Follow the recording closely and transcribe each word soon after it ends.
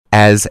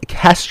As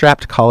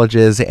cash-strapped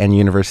colleges and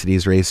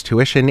universities raise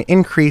tuition,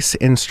 increase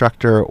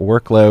instructor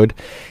workload,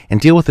 and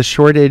deal with the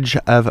shortage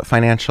of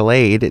financial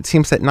aid, it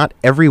seems that not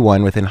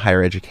everyone within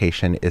higher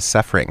education is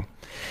suffering.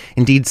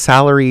 Indeed,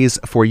 salaries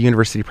for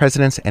university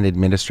presidents and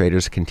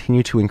administrators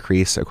continue to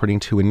increase,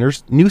 according to a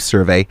new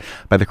survey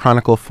by the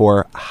Chronicle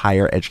for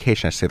Higher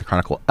Education. I should say the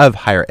Chronicle of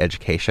Higher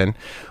Education,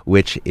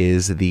 which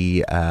is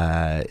the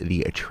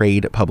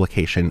trade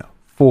publication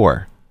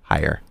for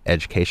higher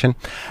education.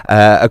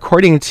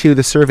 According to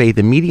the survey,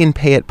 the median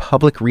pay at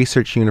public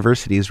research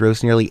universities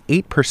rose nearly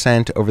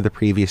 8% over the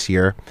previous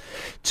year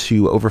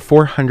to over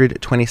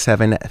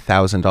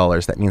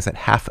 $427,000. That means that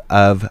half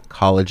of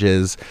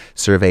colleges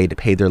surveyed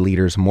paid their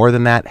leaders more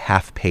than that,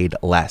 half paid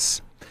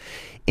less.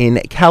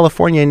 In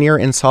California, near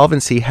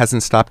insolvency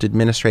hasn't stopped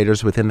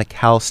administrators within the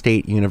Cal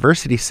State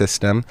University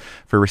system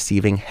for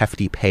receiving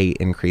hefty pay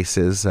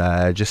increases.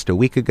 Just a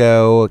week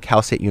ago,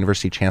 Cal State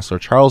University Chancellor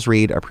Charles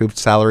Reed approved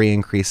salary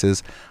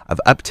increases of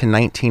up to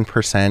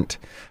 19%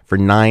 for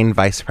 9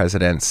 vice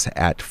presidents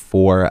at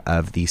 4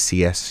 of the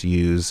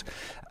CSU's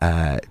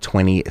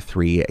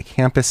 23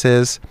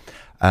 campuses.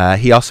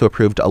 He also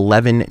approved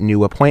 11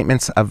 new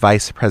appointments of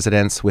vice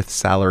presidents with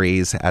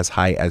salaries as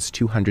high as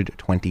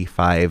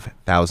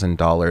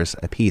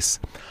 $225,000 apiece.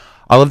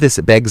 All of this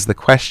begs the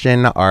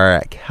question,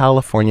 are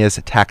California's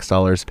tax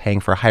dollars paying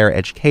for higher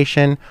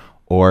education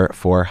or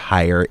for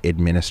higher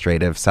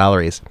administrative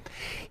salaries?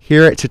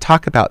 Here to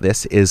talk about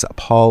this is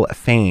Paul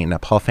Fain.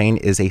 Paul Fain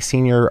is a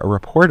senior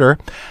reporter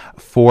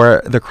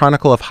for the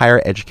Chronicle of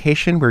Higher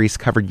Education, where he's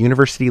covered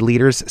university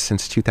leaders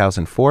since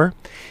 2004.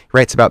 He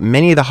writes about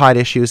many of the hot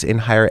issues in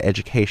higher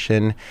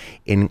education,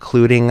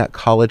 including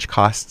college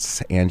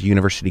costs and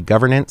university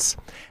governance.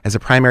 As a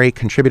primary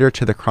contributor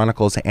to the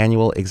Chronicle's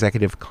annual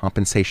executive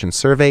compensation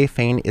survey,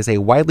 Fain is a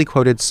widely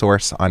quoted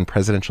source on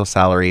presidential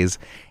salaries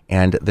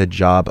and the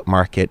job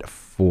market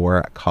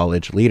for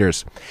college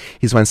leaders.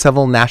 He's won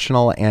several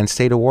national and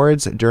state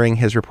awards during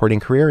his reporting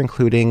career,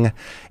 including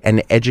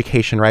an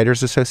Education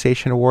Writers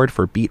Association Award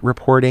for beat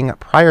reporting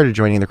prior to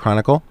joining the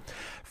Chronicle.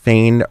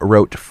 Fain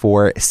wrote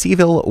for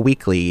Seaville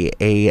Weekly,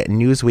 a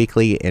news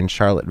weekly in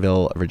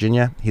Charlottesville,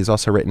 Virginia. He's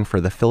also written for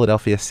the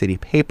Philadelphia City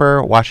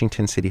Paper,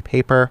 Washington City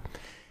Paper,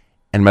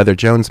 and Mother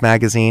Jones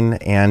Magazine,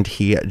 and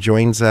he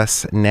joins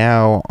us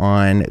now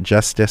on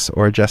Justice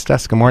or Just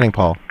Us. Good morning,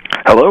 Paul.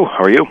 Hello,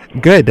 how are you?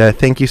 Good.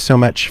 Thank you so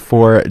much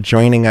for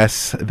joining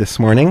us this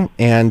morning.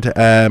 And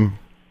I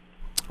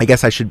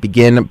guess I should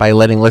begin by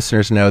letting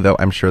listeners know, though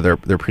I'm sure they're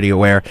pretty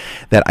aware,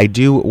 that I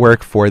do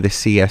work for the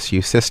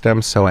CSU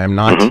system, so I'm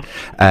not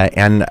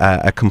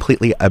a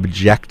completely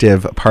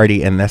objective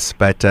party in this,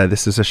 but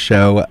this is a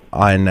show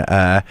on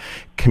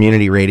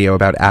community radio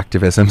about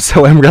activism,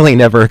 so I'm really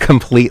never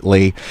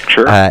completely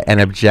an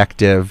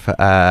objective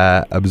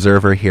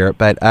observer here.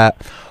 But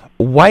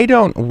why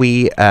don't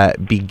we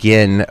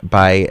begin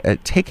by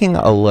taking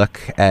a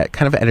look at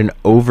kind of at an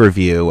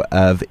overview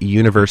of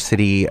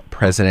university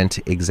president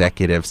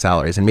executive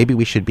salaries? And maybe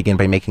we should begin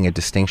by making a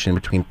distinction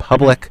between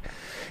public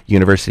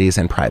universities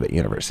and private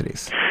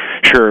universities.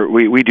 Sure.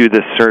 We do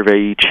this survey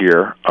each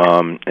year,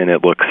 and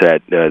it looks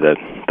at the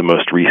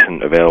most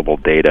recent available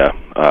data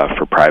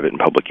for private and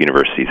public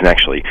universities. And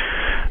actually,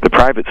 the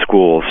private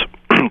schools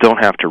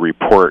don't have to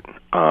report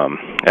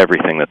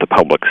everything that the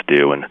publics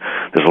do, and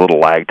there's a little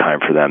lag time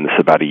for them. This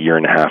is about a year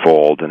and a half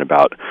old, and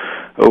about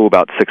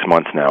 6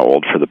 months now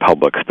old for the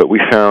publics. But we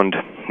found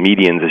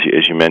medians,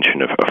 as you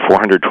mentioned, of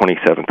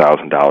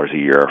 $427,000 a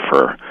year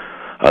for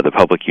the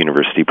public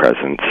university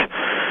presidents,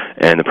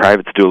 and the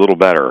privates do a little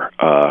better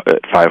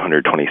at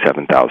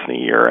 $527,000 a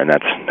year, and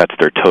that's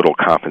their total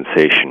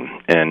compensation.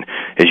 And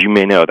as you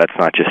may know, that's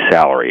not just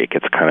salary. It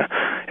gets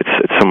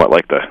it's somewhat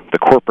like the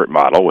corporate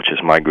model, which has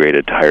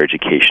migrated to higher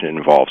education. It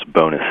involves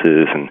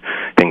bonuses and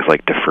things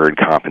like deferred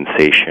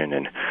compensation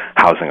and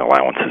housing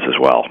allowances as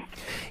well.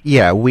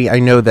 Yeah, I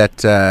know that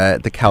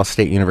the Cal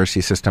State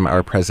University system,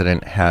 our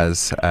president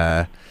has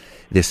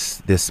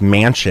this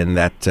mansion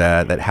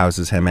that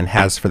houses him, and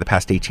has for the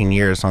past 18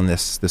 years on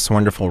this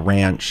wonderful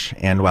ranch.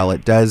 And while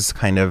it does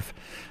kind of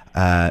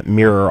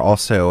mirror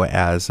also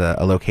as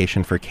a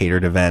location for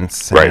catered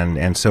events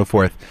and so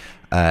forth,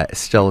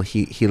 still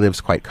he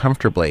lives quite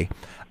comfortably.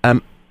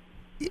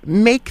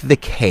 Make the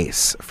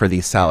case for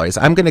these salaries.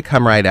 I'm going to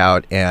come right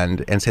out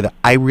and say that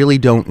I really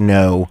don't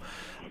know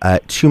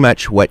too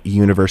much what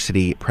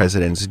university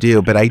presidents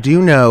do, but I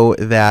do know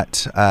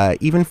that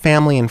even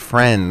family and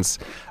friends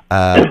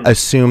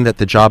assume that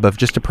the job of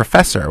just a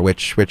professor,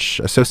 which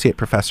associate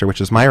professor, which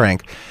is my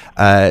rank,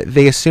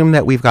 they assume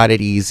that we've got it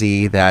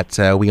easy, that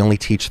we only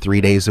teach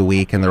 3 days a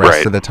week and the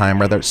rest of the time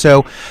rather.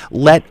 So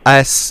let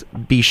us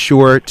be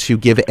sure to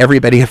give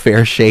everybody a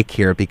fair shake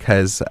here,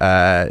 because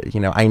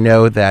I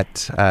know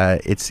that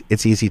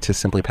it's easy to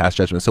simply pass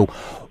judgment. So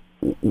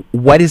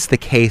what is the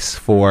case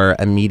for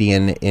a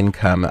median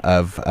income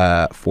of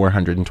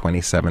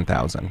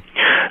 $427,000?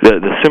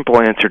 The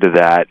simple answer to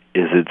that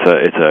is it's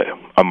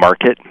a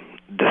market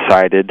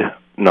decided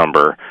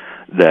number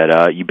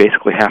that you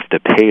basically have to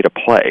pay to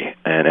play,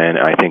 and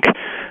I think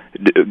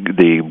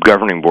the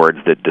governing boards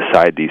that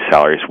decide these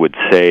salaries would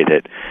say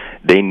that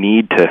they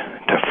need to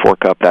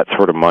fork up that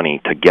sort of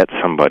money to get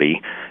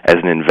somebody as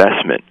an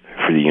investment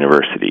for the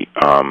university.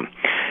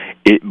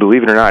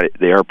 Believe it or not,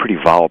 they are pretty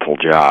volatile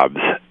jobs,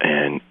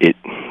 and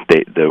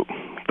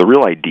the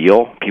real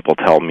ideal, people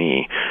tell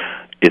me,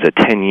 is a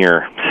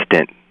 10-year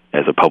stint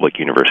as a public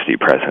university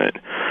president.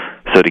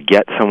 So to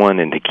get someone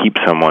and to keep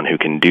someone who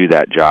can do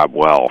that job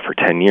well for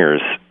 10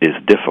 years is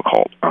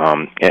difficult.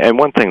 And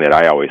one thing that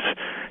I always,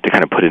 to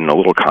kind of put it in a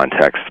little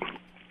context,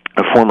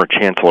 a former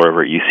chancellor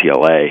over at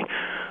UCLA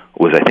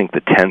was, I think,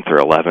 the 10th or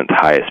 11th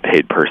highest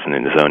paid person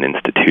in his own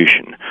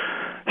institution.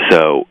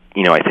 So,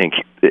 I think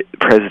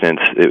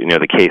presidents,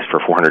 the case for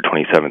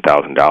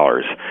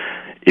 $427,000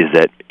 is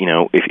that,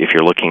 if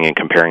you're looking and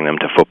comparing them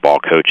to football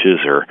coaches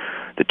or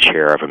the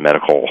chair of a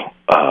medical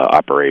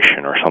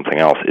operation or something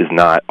else, is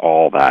not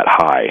all that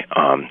high.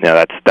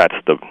 Now that's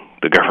the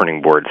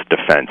governing board's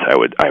defense,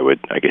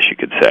 I guess you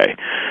could say.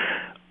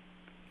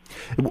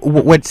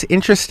 What's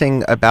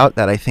interesting about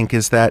that, I think,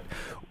 is that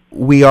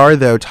we are,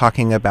 though,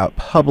 talking about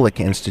public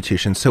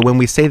institutions. So when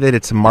we say that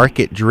it's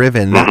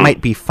market-driven, that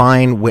might be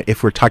fine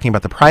if we're talking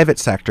about the private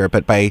sector,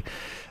 but by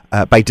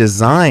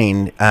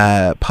design,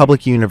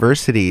 public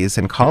universities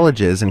and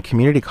colleges and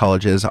community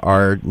colleges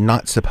are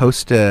not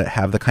supposed to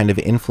have the kind of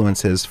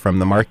influences from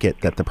the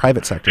market that the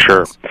private sector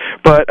does.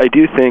 But I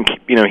do think,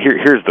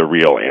 here's the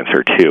real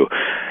answer, too.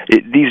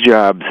 These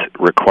jobs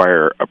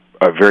require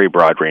a very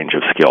broad range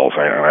of skills.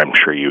 I'm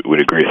sure you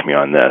would agree with me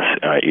on this.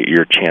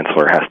 Your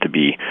chancellor has to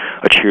be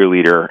a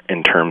cheerleader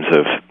in terms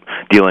of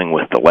dealing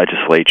with the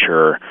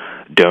legislature,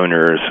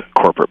 donors,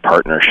 corporate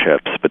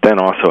partnerships, but then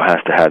also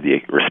has to have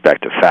the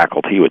respect of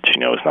faculty, which, is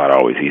not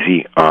always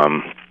easy.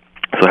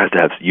 So has to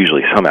have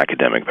usually some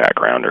academic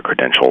background or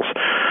credentials.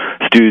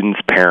 Students,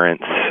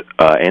 parents,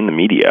 and the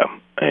media,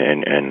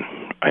 and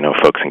I know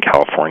folks in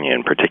California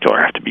in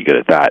particular have to be good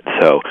at that.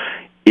 So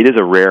it is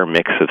a rare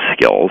mix of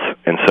skills,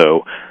 and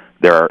so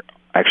there are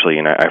actually,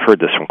 and I've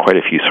heard this from quite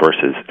a few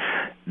sources,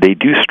 they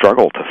do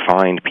struggle to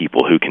find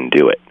people who can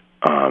do it.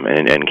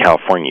 And in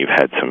California, you've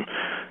had some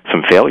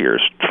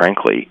failures,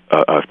 frankly,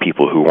 of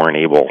people who weren't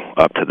able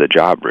up to the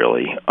job,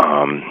 really,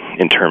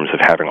 in terms of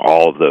having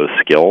all of those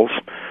skills.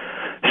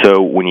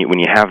 So when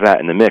you have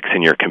that in the mix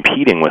and you're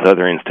competing with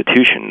other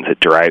institutions,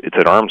 it's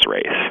an arms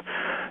race.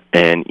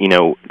 And,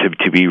 to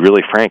be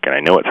really frank, and I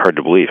know it's hard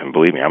to believe, and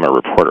believe me, I'm a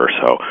reporter,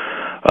 so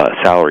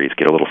salaries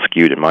get a little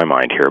skewed in my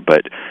mind here,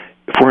 but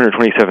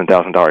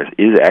 $427,000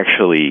 is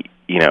actually,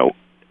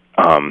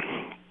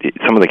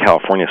 some of the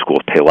California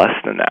schools pay less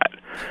than that.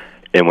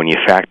 And when you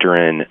factor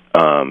in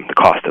the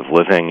cost of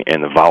living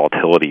and the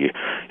volatility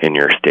in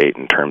your state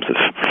in terms of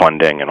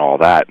funding and all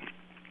that,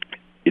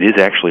 it is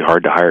actually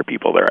hard to hire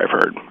people there, I've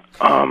heard.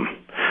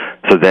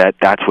 So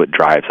that's what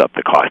drives up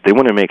the cost. They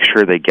want to make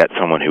sure they get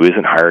someone who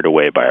isn't hired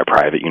away by a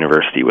private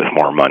university with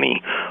more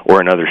money, or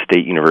another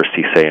state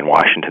university, say in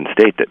Washington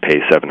State, that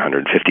pays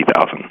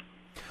 $750,000.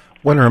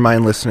 I want to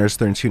remind listeners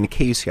they're in tune to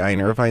KUCI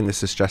in Irvine.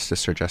 This is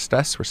Justice or Just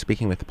Us. We're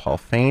speaking with Paul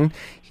Fain.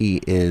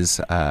 He is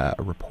a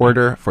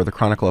reporter for the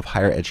Chronicle of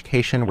Higher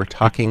Education. We're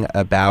talking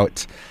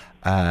about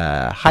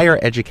higher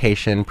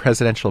education,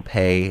 presidential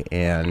pay,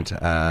 and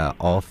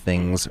all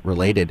things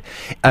related.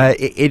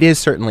 It is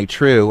certainly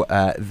true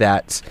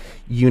that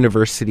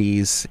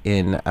universities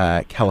in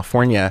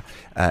California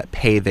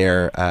pay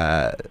their,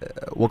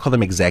 we'll call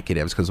them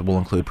executives because we'll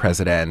include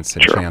presidents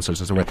and chancellors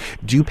and so forth,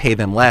 do pay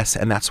them less.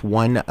 And that's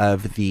one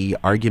of the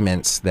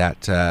arguments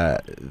that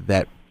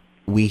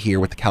we here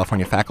with the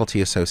California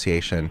Faculty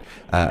Association,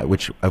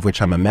 of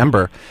which I'm a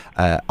member,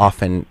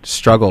 often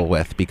struggle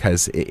with,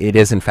 because it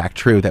is in fact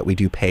true that we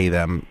do pay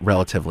them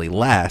relatively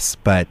less,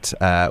 but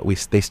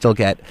they still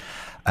get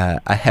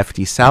a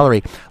hefty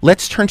salary.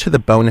 Let's turn to the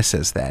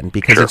bonuses then,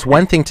 because it's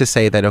one thing to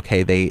say that,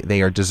 okay,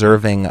 they are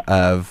deserving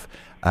of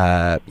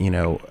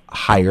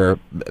higher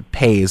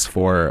pays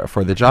for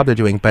the job they're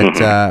doing.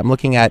 But I'm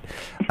looking at,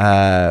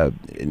 now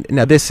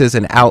this is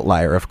an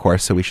outlier, of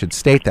course, so we should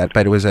state that,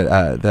 but it was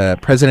the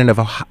president of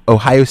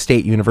Ohio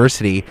State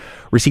University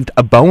received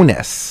a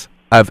bonus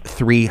of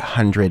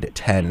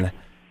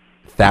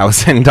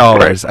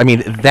 $310,000. I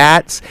mean,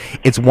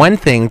 it's one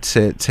thing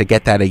to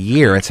get that a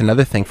year. It's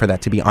another thing for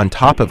that to be on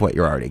top of what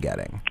you're already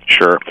getting.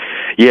 Sure.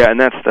 Yeah, and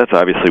that's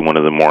obviously one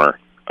of the more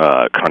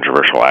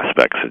controversial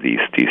aspects of these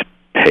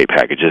pay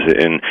packages,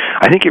 and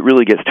I think it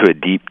really gets to a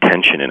deep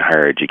tension in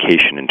higher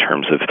education in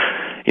terms of,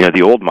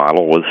 the old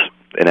model was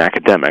an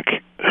academic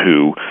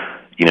who,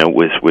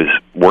 was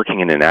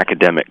working in an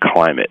academic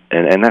climate,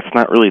 and that's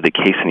not really the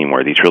case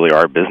anymore. These really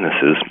are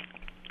businesses,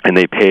 and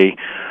they pay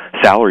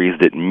salaries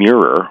that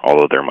mirror,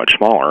 although they're much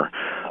smaller,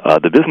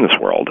 the business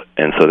world.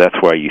 And so that's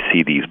why you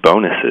see these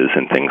bonuses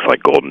and things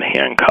like golden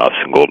handcuffs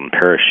and golden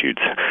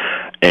parachutes.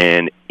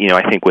 And,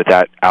 I think with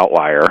that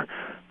outlier,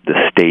 the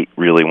state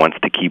really wants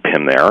to keep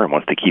him there and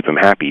wants to keep him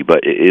happy,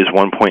 but is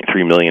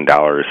 $1.3 million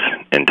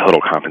in total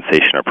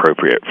compensation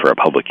appropriate for a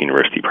public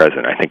university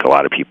president? I think a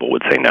lot of people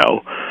would say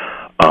no.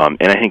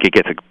 And I think it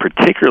gets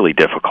particularly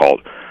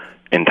difficult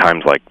in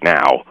times like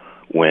now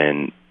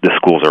when the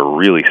schools are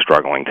really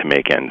struggling to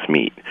make ends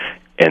meet.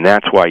 And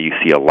that's why you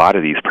see a lot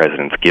of these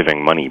presidents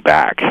giving money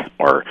back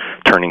or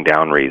turning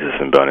down raises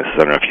and bonuses. I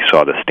don't know if you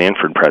saw the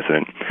Stanford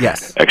president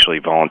actually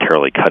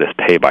voluntarily cut his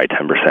pay by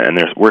 10%, and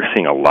we're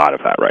seeing a lot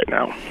of that right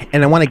now.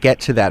 And I want to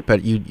get to that,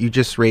 but you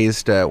just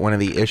raised one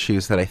of the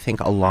issues that I think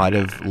a lot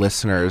of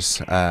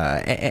listeners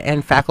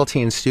and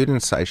faculty and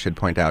students, I should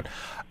point out,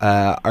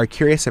 are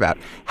curious about.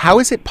 How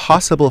is it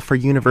possible for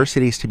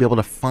universities to be able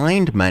to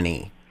find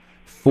money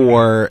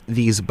for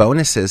these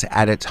bonuses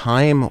at a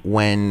time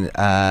when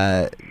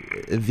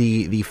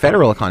the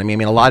federal economy, I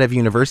mean, a lot of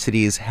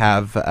universities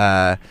have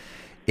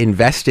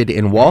invested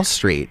in Wall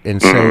Street,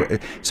 and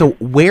so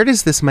where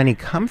does this money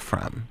come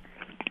from?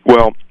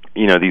 Well,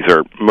 these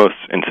are most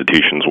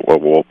institutions.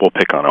 We'll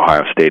pick on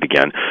Ohio State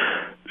again.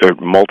 They're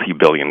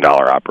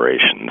multi-billion-dollar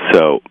operations.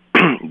 So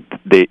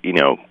they,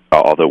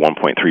 although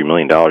 $1.3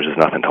 million is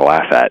nothing to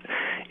laugh at,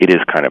 it is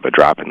kind of a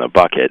drop in the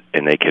bucket,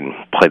 and they can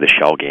play the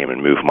shell game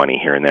and move money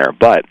here and there.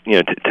 But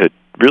to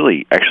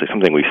really, actually,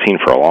 something we've seen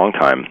for a long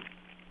time,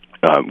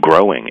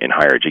 growing in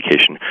higher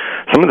education,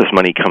 some of this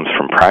money comes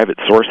from private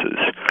sources.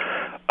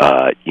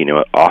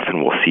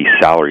 Often we'll see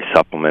salary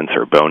supplements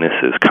or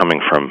bonuses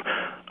coming from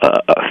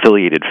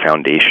affiliated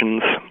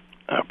foundations,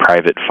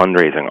 private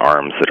fundraising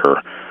arms that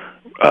are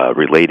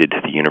related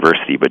to the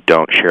university but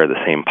don't share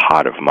the same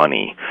pot of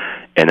money.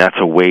 And that's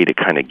a way to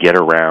kind of get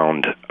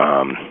around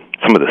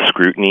some of the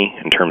scrutiny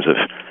in terms of,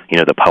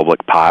 the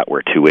public pot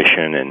where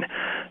tuition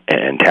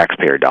and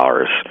taxpayer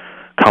dollars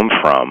come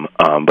from.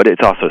 But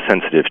it's also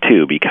sensitive,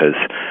 too, because,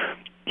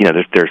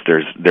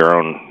 there's their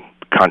own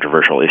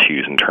controversial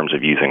issues in terms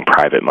of using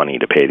private money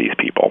to pay these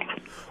people.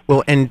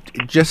 Well, and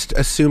just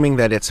assuming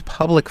that it's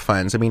public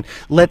funds, I mean,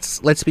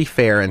 let's be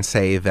fair and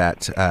say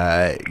that,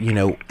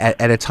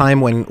 at a time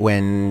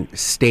when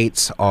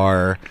states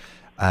are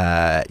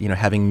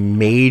having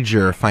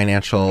major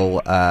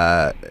financial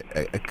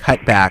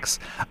cutbacks,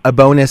 a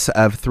bonus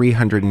of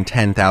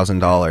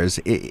 $310,000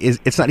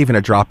 it's not even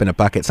a drop in a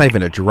bucket. It's not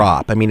even a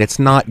drop. I mean, it's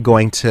not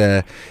going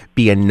to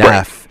be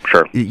enough. Right.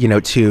 Sure.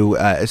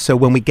 To so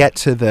when we get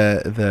to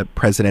the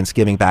president's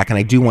giving back, and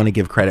I do want to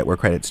give credit where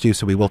credit's due,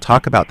 so we will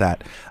talk about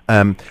that.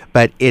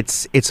 But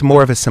it's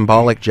more of a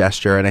symbolic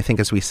gesture, and I think,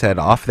 as we said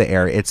off the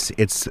air, it's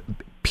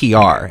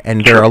PR,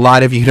 and there are a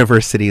lot of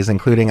universities,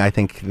 including I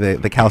think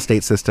the Cal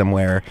State system,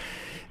 where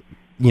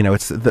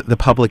it's the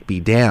public be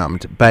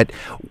damned. But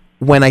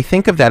when I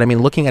think of that, I mean,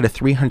 looking at a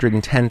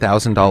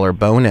 $310,000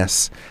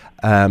 bonus,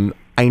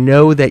 I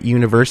know that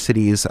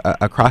universities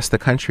across the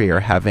country are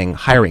having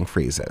hiring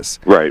freezes.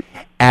 Right.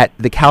 At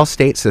the Cal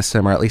State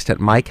system, or at least at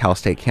my Cal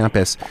State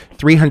campus,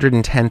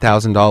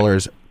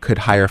 $310,000 could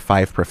hire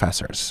 5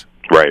 professors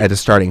at a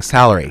starting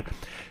salary.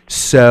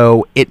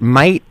 So it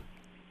might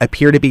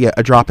appear to be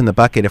a drop in the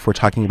bucket if we're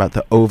talking about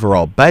the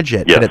overall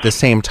budget. Yes. But at the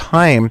same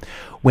time,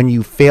 when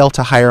you fail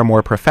to hire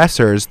more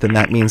professors, then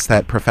that means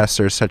that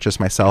professors such as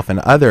myself and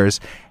others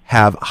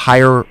have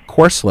higher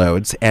course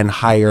loads and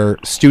higher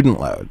student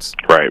loads.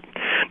 Right.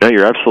 No,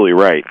 you're absolutely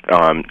right.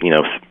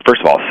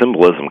 First of all,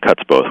 symbolism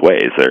cuts both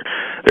ways.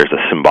 There's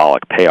a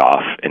symbolic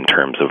payoff in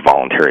terms of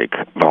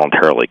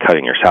voluntarily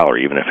cutting your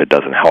salary, even if it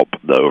doesn't help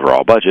the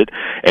overall budget,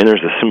 and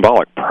there's a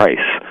symbolic price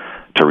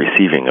to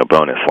receiving a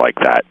bonus like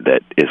that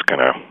is going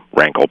to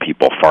rankle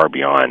people far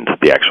beyond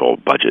the actual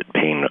budget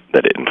pain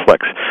that it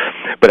inflicts.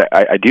 But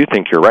I do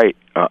think you're right.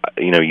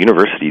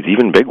 Universities,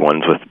 even big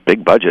ones with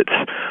big budgets,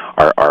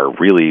 are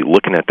really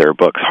looking at their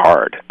books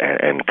hard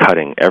and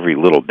cutting every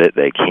little bit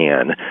they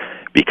can,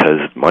 because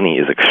money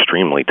is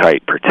extremely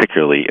tight,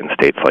 particularly in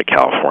states like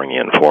California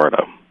and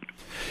Florida.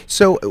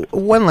 So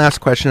one last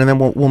question, and then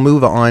we'll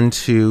move on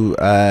to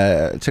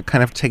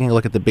kind of taking a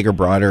look at the bigger,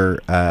 broader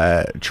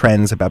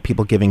trends about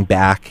people giving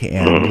back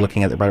and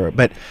looking at the broader.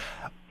 But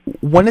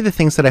one of the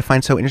things that I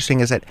find so interesting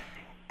is that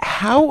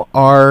how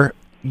are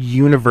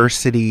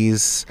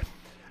universities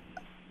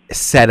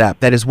set up?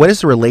 That is, what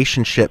is the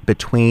relationship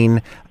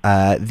between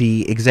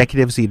the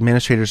executives, the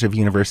administrators of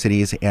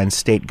universities, and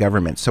state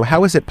government? So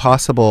how is it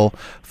possible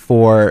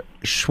for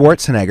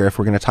Schwarzenegger, if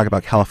we're going to talk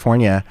about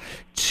California,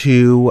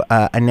 to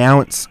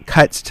announce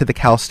cuts to the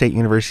Cal State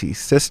University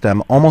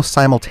system almost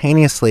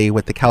simultaneously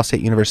with the Cal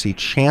State University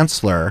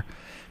chancellor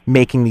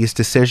making these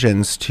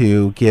decisions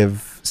to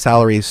give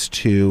salaries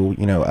to,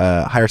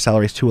 higher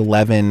salaries to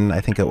 11,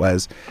 I think it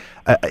was,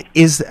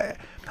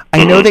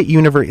 I know that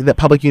that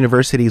public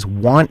universities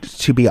want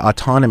to be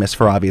autonomous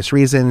for obvious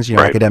reasons,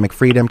 right. Academic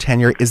freedom,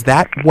 tenure. Is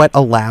that what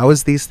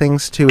allows these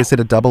things to? Is it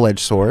a double-edged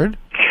sword?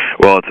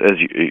 Well, as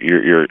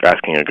you're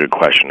asking a good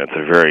question. It's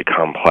a very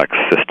complex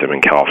system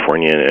in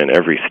California, and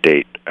every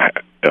state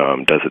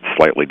does it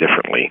slightly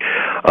differently.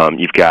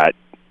 You've got,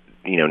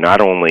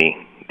 not only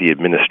the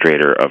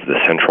administrator of the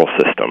central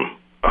system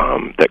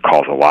that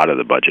calls a lot of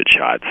the budget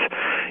shots.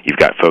 You've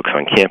got folks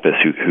on campus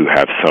who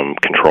have some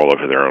control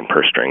over their own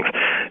purse strings.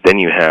 Then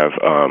you have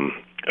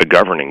a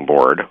governing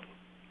board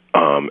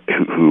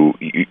who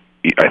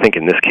I think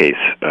in this case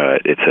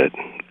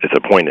it's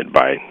appointed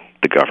by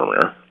the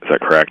governor. Is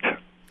that correct?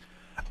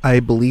 I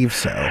believe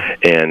so.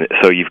 And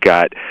so you've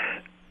got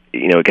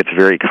it gets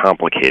very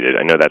complicated.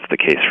 I know that's the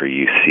case for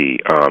UC,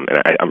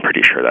 and I'm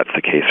pretty sure that's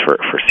the case for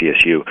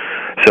CSU.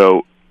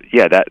 So,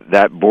 yeah,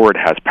 that board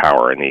has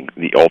power and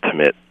the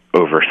ultimate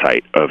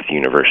oversight of the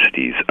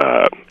university's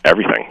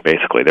everything.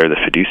 Basically, they're the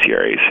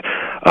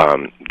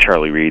fiduciaries.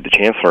 Charlie Reid, the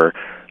chancellor,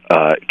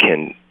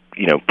 can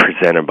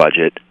present a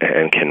budget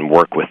and can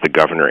work with the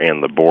governor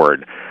and the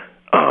board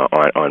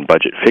on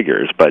budget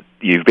figures, but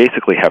you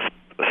basically have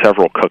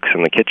several cooks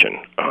in the kitchen.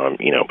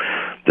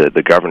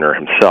 The governor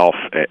himself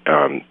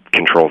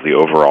controls the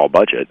overall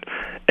budget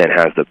and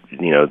has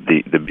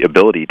the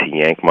ability to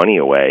yank money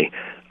away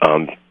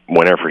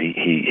whenever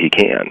he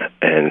can.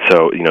 And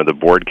so the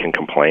board can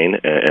complain,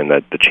 and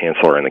that the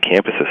chancellor and the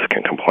campuses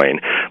can complain.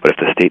 But if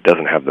the state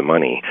doesn't have the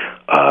money,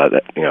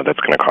 that's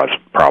going to cause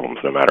problems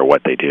no matter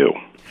what they do.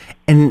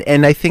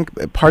 And I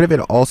think part of it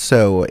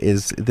also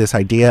is this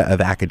idea of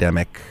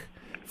academic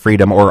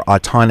freedom or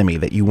autonomy,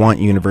 that you want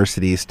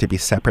universities to be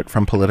separate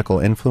from political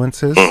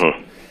influences.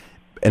 Mm-hmm.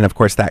 And of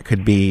course that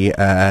could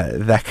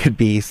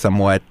be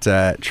somewhat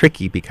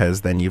tricky,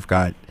 because then you've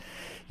got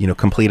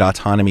complete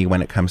autonomy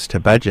when it comes to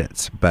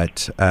budgets.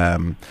 But all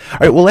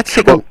right, well, let's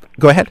take go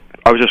ahead.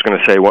 I was just going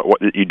to say what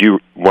you do,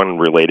 one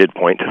related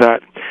point to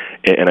that,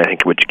 and I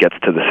think which gets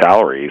to the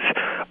salaries.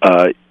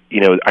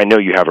 I know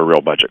you have a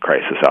real budget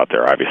crisis out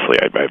there. Obviously,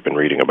 I've been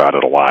reading about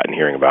it a lot and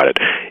hearing about it.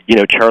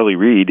 Charlie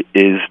Reid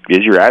is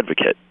your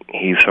advocate.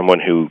 He's someone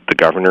who the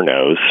governor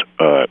knows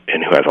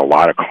and who has a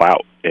lot of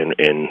clout in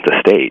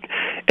the state.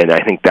 And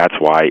I think that's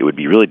why it would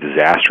be really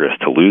disastrous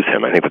to lose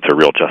him. I think that's a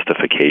real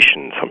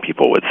justification, some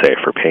people would say,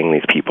 for paying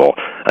these people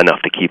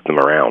enough to keep them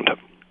around.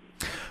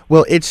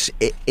 Well,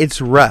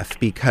 it's rough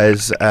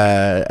because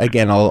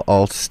again,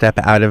 I'll step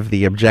out of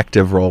the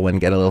objective role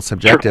and get a little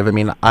subjective. Sure. I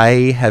mean,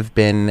 I'm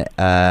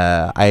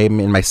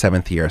in my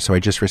 7th year, so I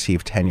just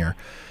received tenure.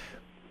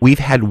 We've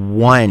had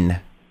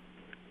one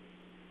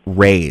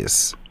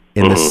raise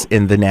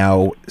in the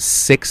now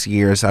 6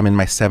 years. I'm in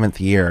my 7th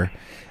year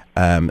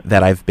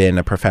that I've been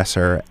a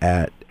professor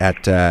at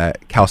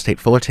Cal State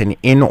Fullerton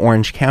in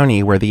Orange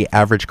County, where the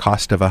average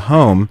cost of a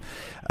home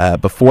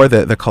before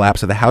the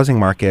collapse of the housing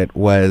market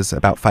was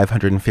about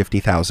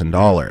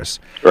 $550,000.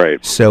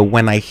 Right. So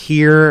when I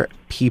hear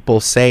people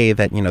say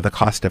that, the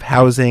cost of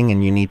housing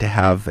and you need to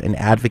have an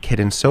advocate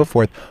and so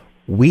forth,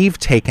 we've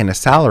taken a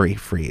salary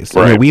freeze.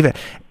 Right.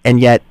 And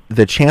yet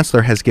the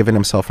chancellor has given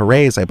himself a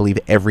raise, I believe,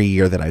 every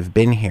year that I've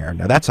been here.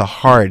 Now, that's a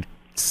hard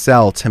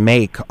sell to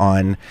make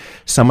on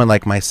someone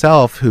like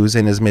myself who's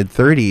in his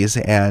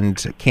mid-30s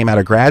and came out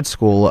of grad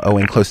school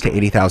owing close to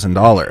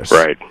 $80,000.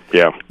 Right,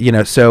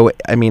 yeah. So,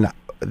 I mean,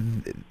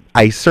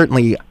 I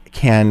certainly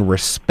can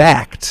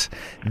respect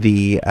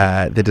the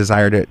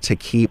desire to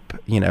keep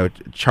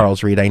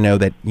Charles Reid. I know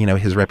that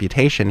his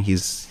reputation. He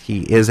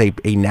is a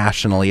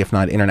nationally, if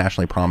not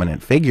internationally,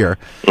 prominent figure.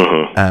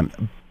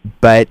 Mm-hmm.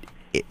 But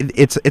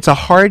it's a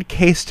hard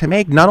case to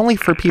make, not only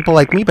for people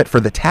like me, but for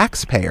the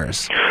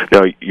taxpayers.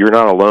 No, you're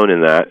not alone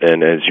in that.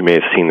 And as you may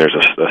have seen, there's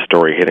a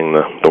story hitting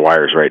the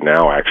wires right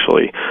now.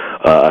 Actually,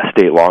 a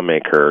state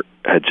lawmaker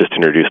had just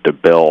introduced a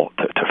bill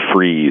to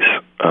freeze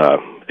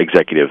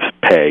executives'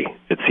 pay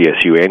at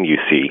CSU and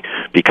UC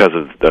because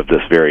of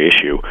this very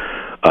issue.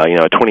 A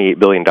 $28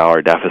 billion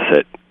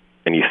deficit,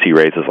 and you see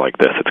raises like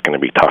this, it's going to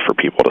be tough for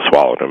people to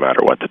swallow no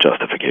matter what the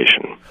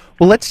justification.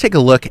 Well, let's take a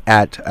look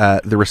at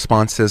the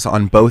responses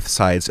on both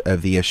sides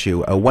of the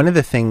issue. One of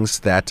the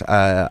things that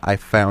I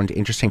found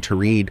interesting to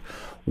read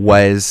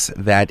was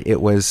that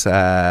it was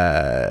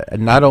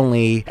not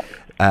only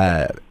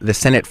the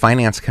Senate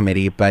Finance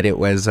Committee, but it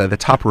was the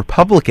top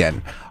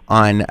Republican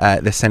on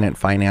the Senate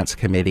Finance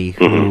Committee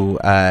who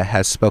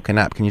has spoken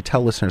up. Can you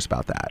tell listeners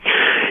about that?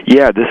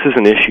 Yeah, this is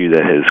an issue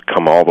that has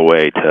come all the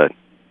way to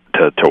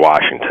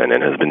Washington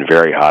and has been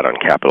very hot on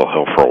Capitol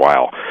Hill for a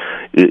while.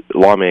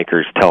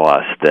 Lawmakers tell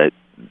us that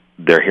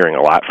they're hearing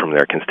a lot from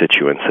their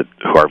constituents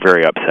who are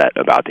very upset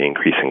about the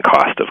increasing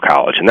cost of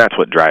college, and that's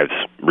what drives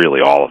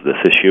really all of this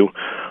issue,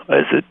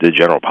 is that the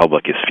general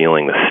public is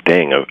feeling the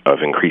sting of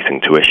increasing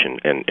tuition,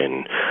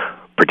 and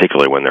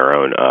particularly when their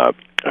own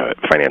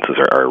finances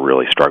are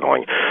really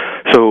struggling.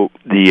 So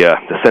the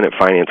Senate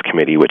Finance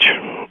Committee, which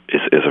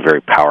is a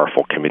very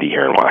powerful committee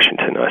here in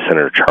Washington,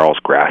 Senator Charles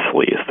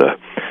Grassley is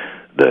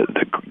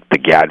the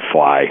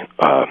gadfly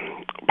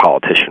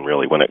politician,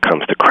 really, when it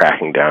comes to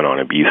cracking down on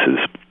abuses,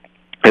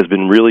 has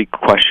been really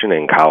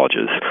questioning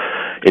colleges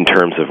in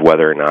terms of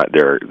whether or not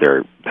their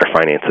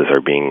finances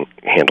are being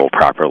handled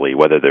properly,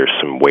 whether there's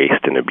some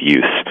waste and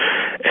abuse,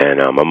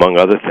 and among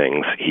other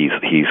things,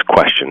 he's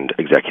questioned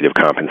executive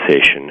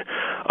compensation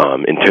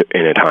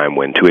in a time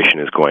when tuition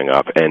is going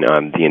up, and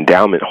the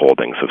endowment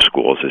holdings of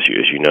schools, as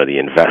you know, the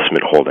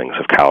investment holdings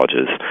of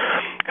colleges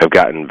have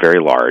gotten very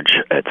large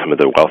at some of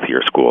the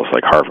wealthier schools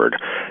like Harvard,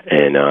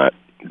 and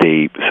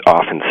they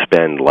often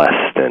spend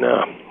less than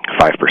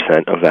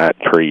 5% of that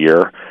per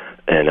year.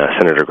 And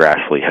Senator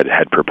Grassley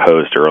had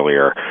proposed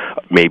earlier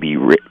maybe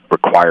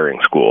requiring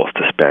schools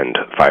to spend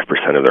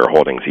 5% of their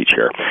holdings each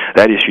year.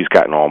 That issue's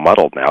gotten all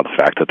muddled now, the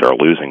fact that they're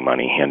losing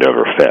money hand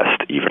over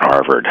fist. Even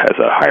Harvard has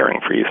a hiring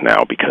freeze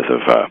now because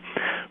of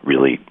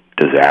really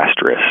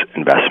disastrous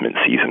investment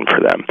season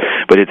for them.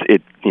 But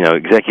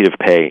executive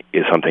pay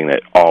is something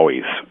that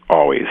always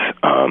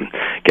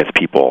gets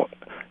people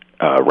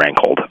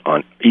rankled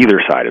on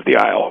either side of the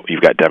aisle.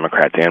 You've got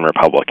Democrats and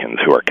Republicans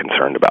who are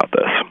concerned about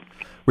this.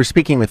 We're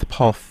speaking with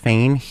Paul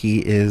Fain. He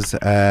is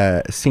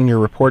a senior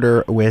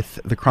reporter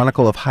with the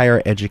Chronicle of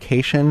Higher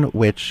Education,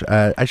 which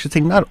I should say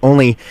not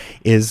only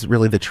is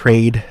really the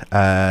trade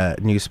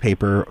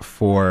newspaper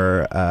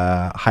for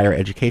higher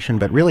education,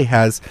 but really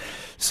has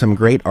some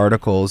great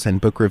articles and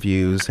book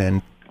reviews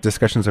and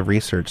discussions of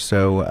research.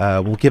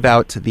 So we'll give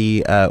out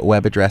the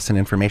web address and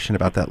information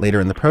about that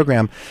later in the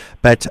program.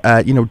 But,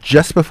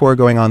 just before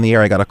going on the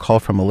air, I got a call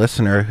from a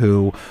listener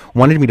who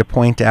wanted me to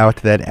point out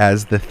that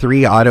as the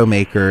three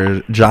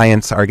automaker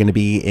giants are going to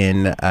be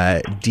in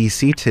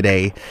D.C.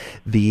 today,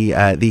 the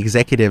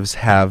executives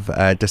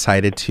have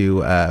decided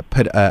to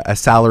put a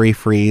salary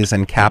freeze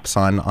and caps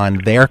on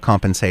their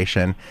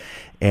compensation.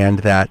 And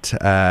that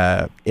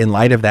in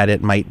light of that,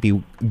 it might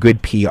be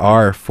good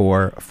PR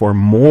for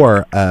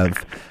more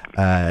of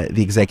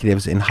the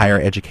executives in higher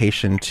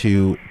education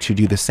to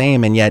do the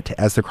same. And yet,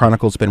 as the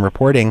Chronicle's been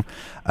reporting,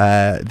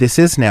 this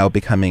is now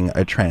becoming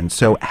a trend.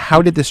 So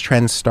how did this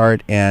trend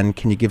start, and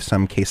can you give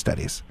some case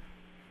studies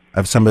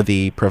of some of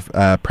the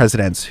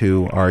presidents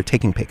who are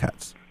taking pay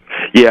cuts?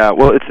 Yeah,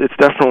 well, it's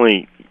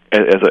definitely,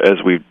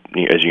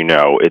 as you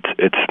know,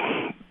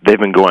 they've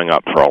been going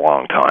up for a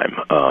long time,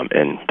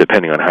 and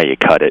depending on how you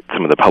cut it,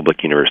 some of the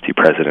public university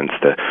presidents,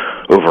 the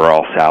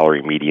overall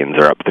salary medians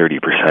are up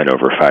 30%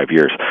 over 5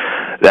 years.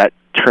 That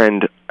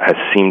trend has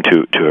seemed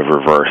to have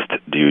reversed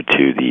due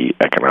to the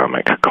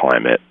economic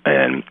climate,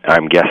 and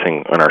I'm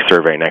guessing on our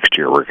survey next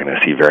year we're going to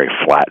see very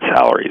flat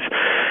salaries.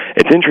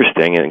 It's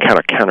interesting and kind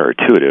of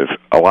counterintuitive.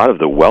 A lot of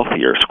the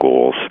wealthier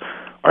schools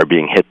are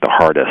being hit the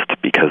hardest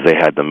because they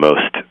had the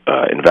most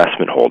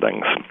investment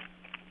holdings.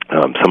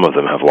 Some of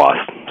them have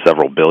lost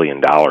several $1 billion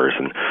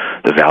in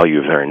the value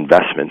of their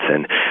investments,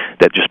 and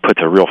that just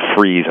puts a real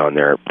freeze on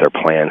their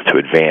plans to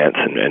advance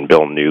and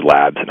build new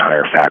labs and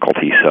hire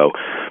faculty. So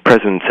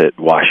presidents at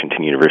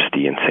Washington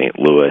University and St.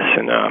 Louis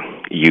and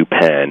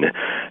UPenn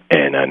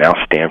and now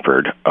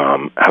Stanford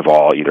have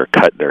all either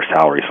cut their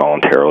salaries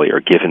voluntarily or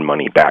given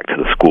money back to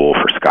the school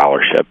for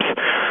scholarships.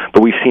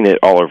 But we've seen it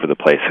all over the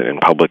place in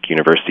public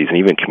universities and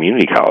even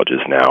community colleges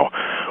now,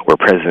 where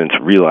presidents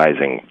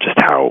realizing just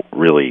how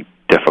really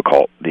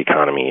difficult the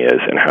economy is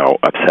and how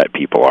upset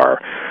people are,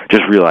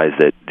 just realize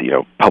that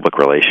public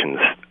relations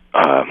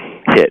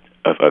hit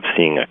of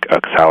seeing a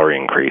salary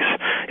increase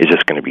is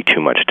just going to be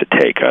too much to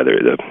take.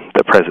 The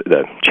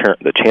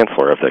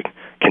chancellor of the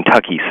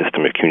Kentucky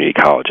system of community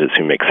colleges,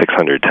 who makes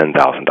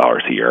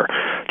 $610,000 a year,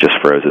 just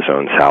froze his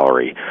own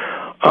salary,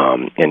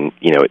 so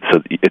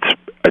it's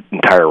an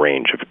entire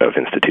range of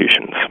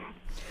institutions.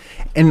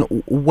 And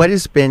what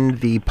has been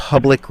the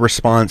public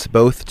response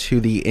both to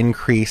the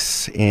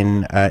increase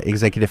in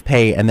executive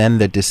pay and then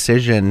the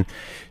decision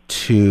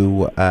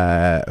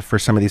for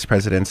some of these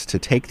presidents to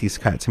take these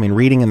cuts? I mean,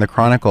 reading in the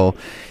Chronicle,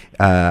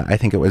 I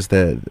think it was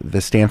the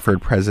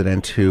Stanford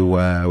president who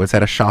was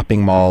at a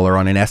shopping mall or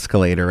on an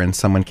escalator, and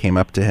someone came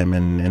up to him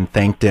and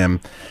thanked him.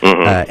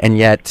 Mm-hmm. And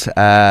yet,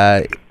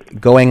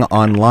 going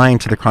online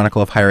to the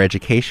Chronicle of Higher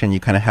Education, you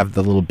kind of have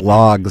the little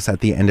blogs at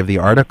the end of the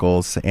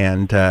articles,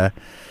 and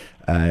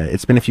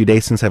it's been a few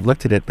days since I've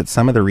looked at it, but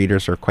some of the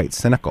readers are quite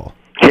cynical.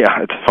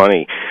 Yeah, it's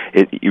funny.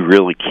 You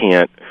really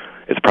can't.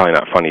 It's probably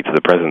not funny to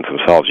the presidents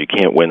themselves. You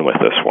can't win with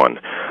this one.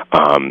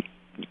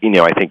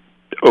 I think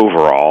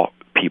overall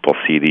people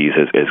see these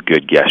as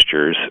good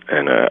gestures,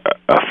 and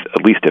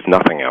at least if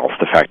nothing else,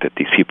 the fact that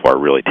these people are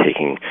really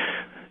taking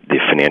the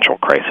financial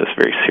crisis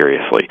very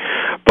seriously.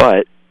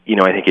 But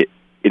I think it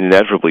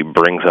inevitably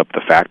brings up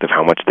the fact of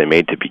how much they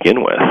made to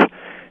begin with.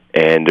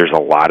 And there's a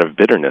lot of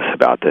bitterness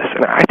about this.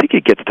 And I think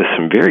it gets to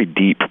some very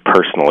deep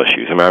personal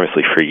issues. I mean,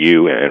 obviously for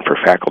you and for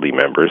faculty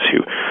members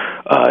who,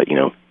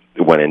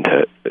 went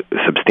into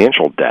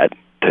substantial debt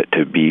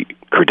to be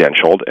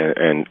credentialed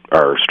and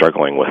are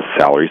struggling with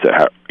salaries that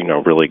have,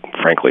 really,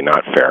 frankly,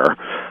 not fair,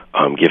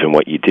 given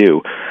what you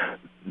do.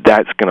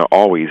 That's going to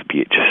always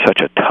be just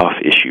such a tough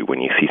issue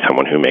when you see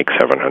someone who makes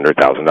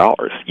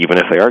 $700,000, even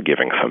if they are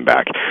giving some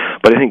back.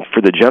 But I think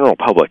for the general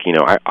public,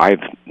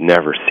 I've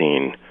never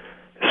seen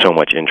so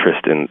much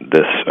interest in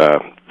this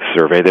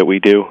survey that we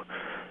do.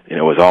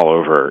 It was all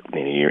over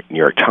the New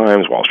York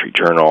Times, Wall Street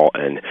Journal,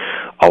 and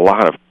a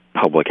lot of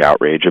public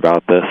outrage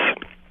about this.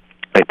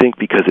 I think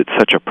because it's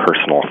such a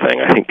personal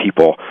thing. I think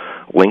people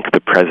link the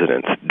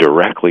presidents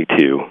directly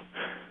to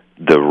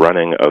the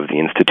running of the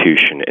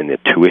institution and the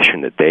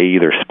tuition that they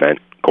either spent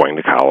going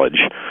to college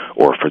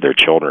or for their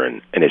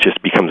children, and it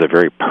just becomes a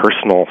very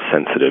personal,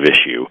 sensitive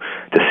issue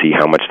to see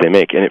how much they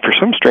make. And for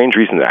some strange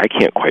reason that I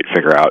can't quite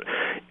figure out,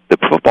 the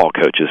football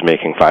coach is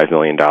making $5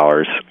 million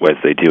as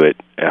they do at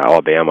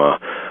Alabama,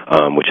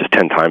 which is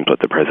 10 times what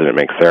the president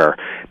makes there.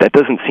 That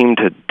doesn't seem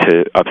to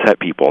upset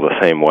people the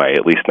same way,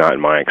 at least not in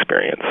my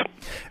experience.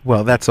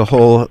 Well, that's a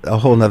whole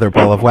nother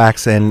ball of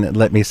wax, and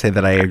let me say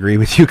that I agree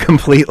with you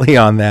completely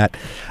on that.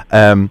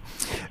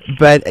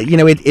 But,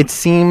 it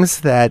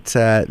seems that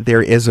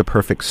there is a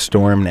perfect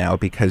storm now,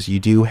 because you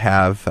do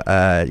have,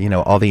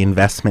 all the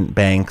investment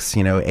banks,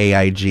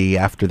 AIG,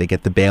 after they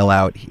get the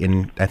bailout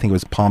in, I think it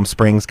was Palm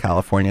Springs,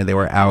 California, they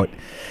were out,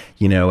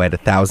 at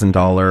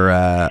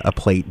 $1,000 a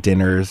plate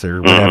dinners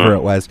or whatever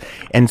it was.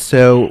 And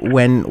so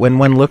when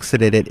one looks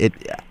at it,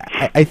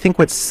 I think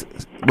what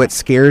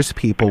scares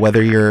people,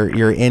 whether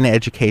you're in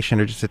education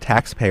or just a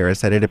taxpayer,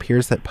 is that it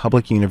appears that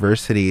public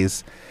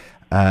universities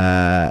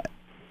are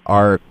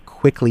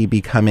quickly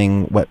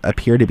becoming what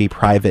appear to be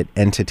private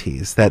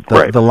entities, that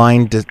the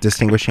line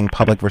distinguishing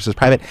public versus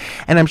private.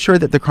 And I'm sure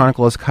that the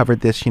Chronicle has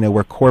covered this,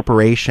 where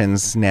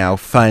corporations now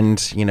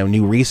fund,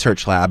 new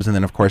research labs, and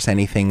then, of course,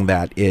 anything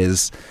that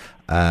is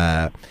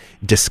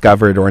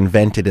discovered or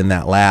invented in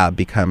that lab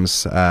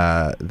becomes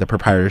the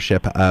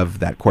proprietorship of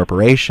that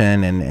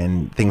corporation,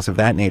 and things of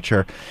that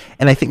nature.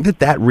 And I think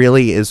that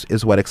really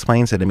is what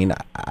explains it. I mean,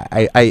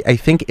 I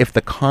think if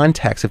the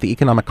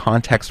economic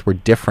context were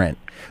different,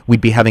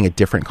 we'd be having a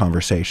different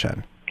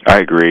conversation. I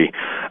agree.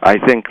 I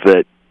think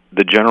that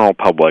the general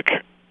public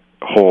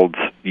holds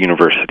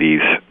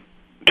universities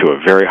to a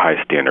very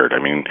high standard. I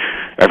mean,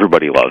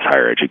 everybody loves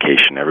higher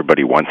education.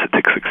 Everybody wants it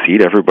to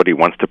succeed. Everybody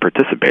wants to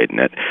participate in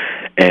it.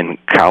 And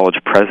college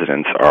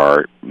presidents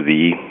are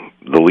the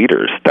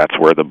leaders. That's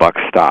where the buck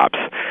stops.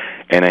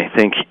 And I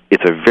think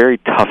it's a very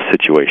tough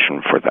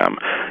situation for them.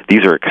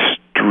 These are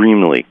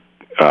extremely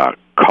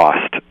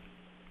cost-heavy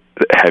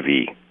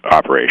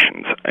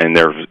operations, and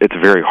it's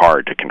very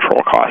hard to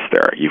control costs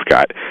there. You've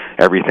got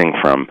everything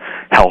from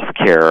health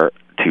care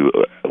to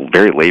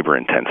very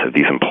labor-intensive.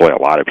 These employ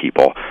a lot of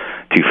people,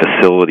 to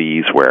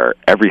facilities where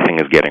everything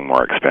is getting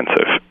more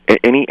expensive.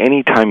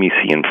 Any time you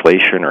see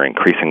inflation or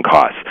increasing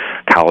costs,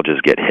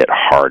 colleges get hit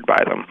hard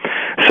by them.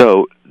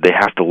 So they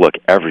have to look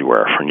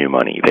everywhere for new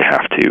money. They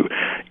have to,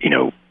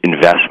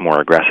 invest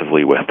more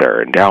aggressively with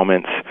their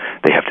endowments.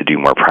 They have to do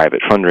more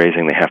private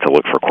fundraising. They have to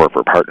look for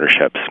corporate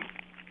partnerships.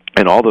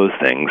 And all those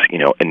things,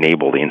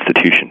 enable the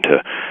institution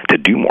to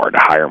do more, to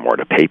hire more,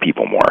 to pay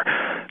people more.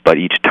 But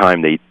each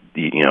time they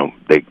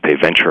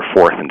venture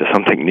forth into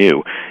something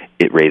new,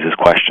 it raises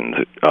questions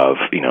of,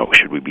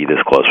 should we be this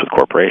close with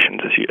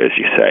corporations, as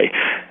you say?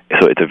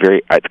 So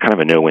it's kind of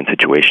a no-win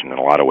situation in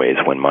a lot of ways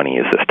when money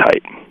is this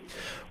tight.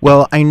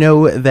 Well, I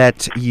know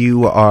that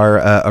you are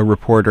a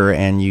reporter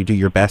and you do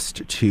your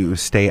best to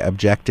stay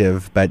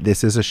objective, but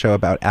this is a show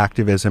about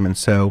activism. And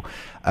so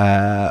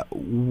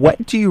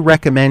what do you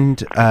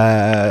recommend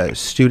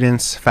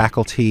students,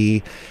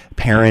 faculty,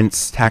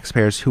 parents,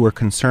 taxpayers who are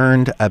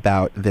concerned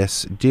about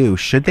this do?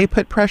 Should they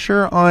put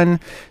pressure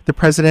on the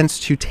presidents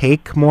to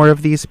take more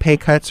of these pay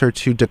cuts or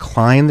to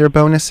decline their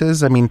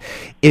bonuses? I mean,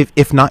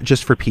 if not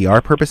just for PR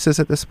purposes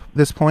at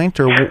this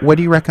point, or what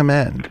do you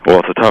recommend?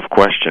 Well, it's a tough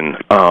question.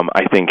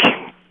 I think,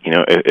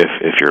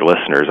 if your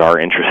listeners are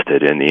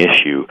interested in the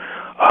issue,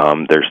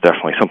 there's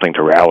definitely something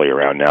to rally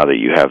around now that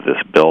you have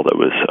this bill that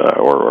was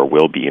or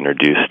will be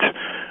introduced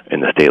in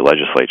the state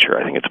legislature.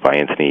 I think it's by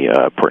Anthony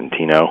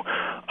Portantino,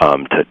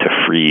 to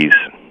freeze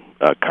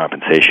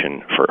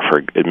compensation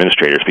for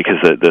administrators, because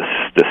the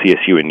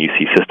CSU and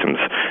UC systems,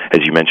 as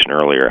you mentioned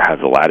earlier, have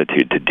the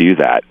latitude to do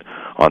that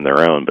on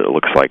their own, but it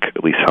looks like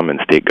at least some in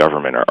state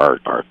government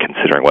are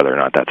considering whether or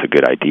not that's a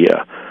good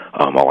idea,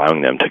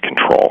 allowing them to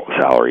control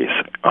salaries.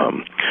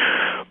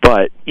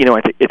 But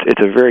I think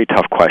it's a very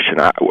tough question.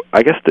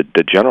 I guess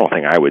the general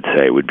thing I would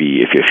say would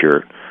be, if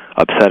you're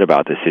upset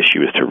about this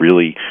issue, is to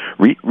really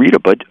read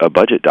a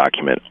budget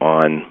document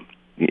on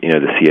the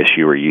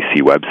CSU or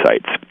UC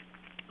websites.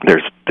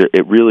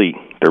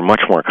 They're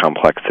much more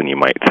complex than you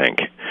might think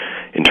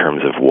in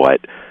terms of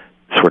what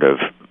sort of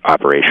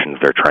operations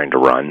they're trying to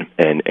run,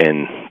 and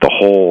the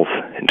holes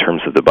in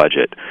terms of the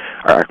budget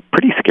are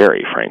pretty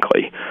scary,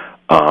 frankly.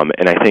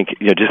 And I think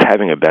just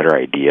having a better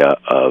idea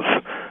of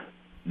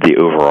the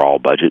overall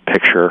budget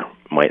picture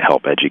might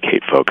help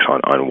educate folks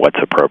on what's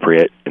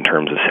appropriate in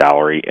terms of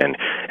salary and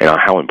on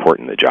how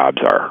important the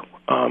jobs are.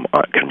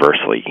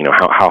 Conversely,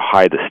 how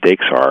high the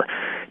stakes are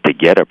to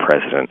get a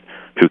president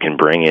who can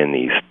bring in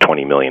these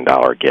 $20 million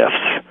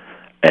gifts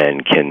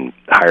and can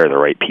hire the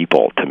right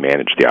people to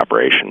manage the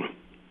operation.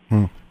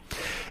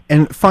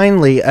 And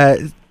finally,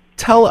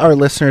 tell our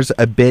listeners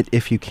a bit,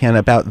 if you can,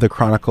 about the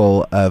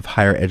Chronicle of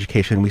Higher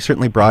Education. We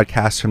certainly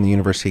broadcast from the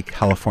University of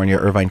California,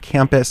 Irvine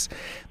campus.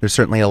 There's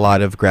certainly a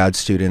lot of grad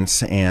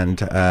students and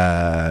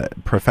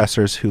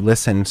professors who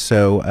listen.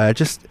 So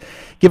just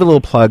give a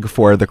little plug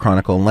for the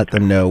Chronicle and let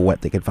them know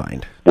what they could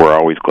find. We're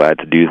always glad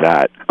to do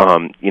that.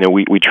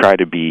 We try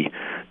to be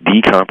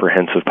the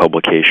comprehensive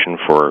publication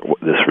for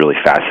this really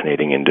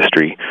fascinating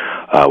industry.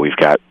 We've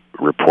got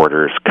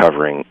reporters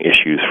covering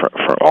issues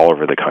from all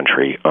over the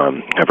country.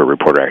 Have a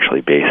reporter actually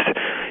based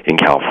in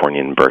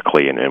California, in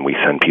Berkeley, and we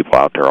send people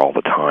out there all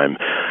the time.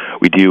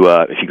 We do,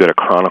 if you go to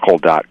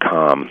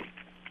chronicle.com,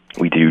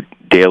 we do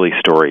daily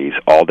stories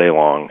all day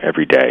long,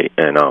 every day,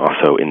 and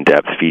also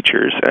in-depth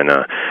features. And,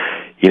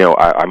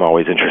 I'm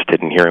always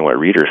interested in hearing what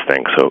readers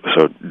think. So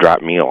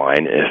drop me a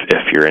line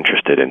if you're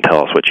interested, and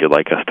tell us what you'd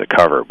like us to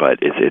cover. But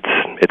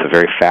it's a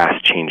very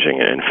fast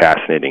changing and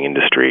fascinating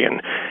industry,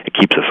 and it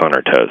keeps us on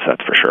our toes.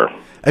 That's for sure.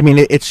 I mean,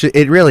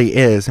 it really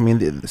is. I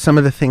mean, some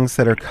of the things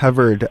that are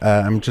covered,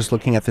 I'm just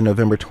looking at the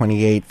November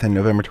 28th and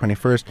November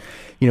 21st,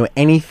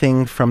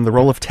 anything from the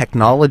role of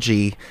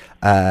technology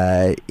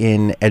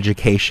in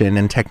education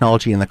and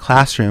technology in the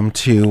classroom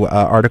to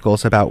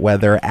articles about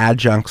whether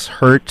adjuncts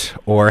hurt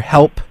or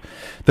help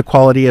the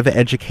quality of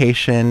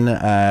education,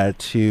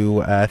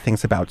 to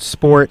things about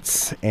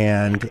sports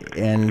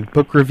and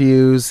book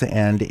reviews,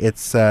 and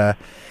it's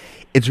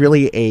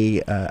really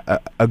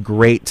a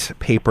great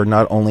paper,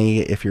 not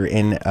only if you're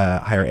in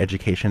higher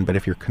education, but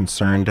if you're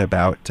concerned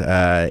about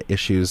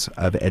issues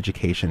of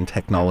education,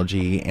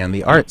 technology, and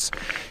the arts.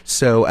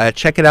 So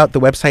check it out.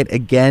 The website,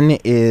 again,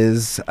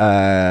 is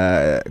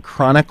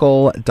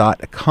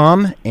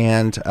chronicle.com.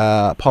 And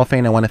Paul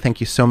Fain, I want to thank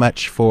you so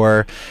much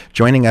for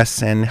joining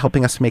us and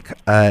helping us make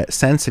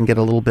sense and get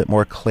a little bit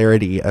more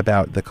clarity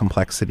about the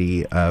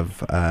complexity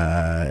of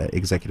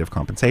executive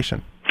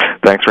compensation.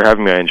 Thanks for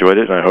having me. I enjoyed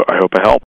it, and I hope I helped.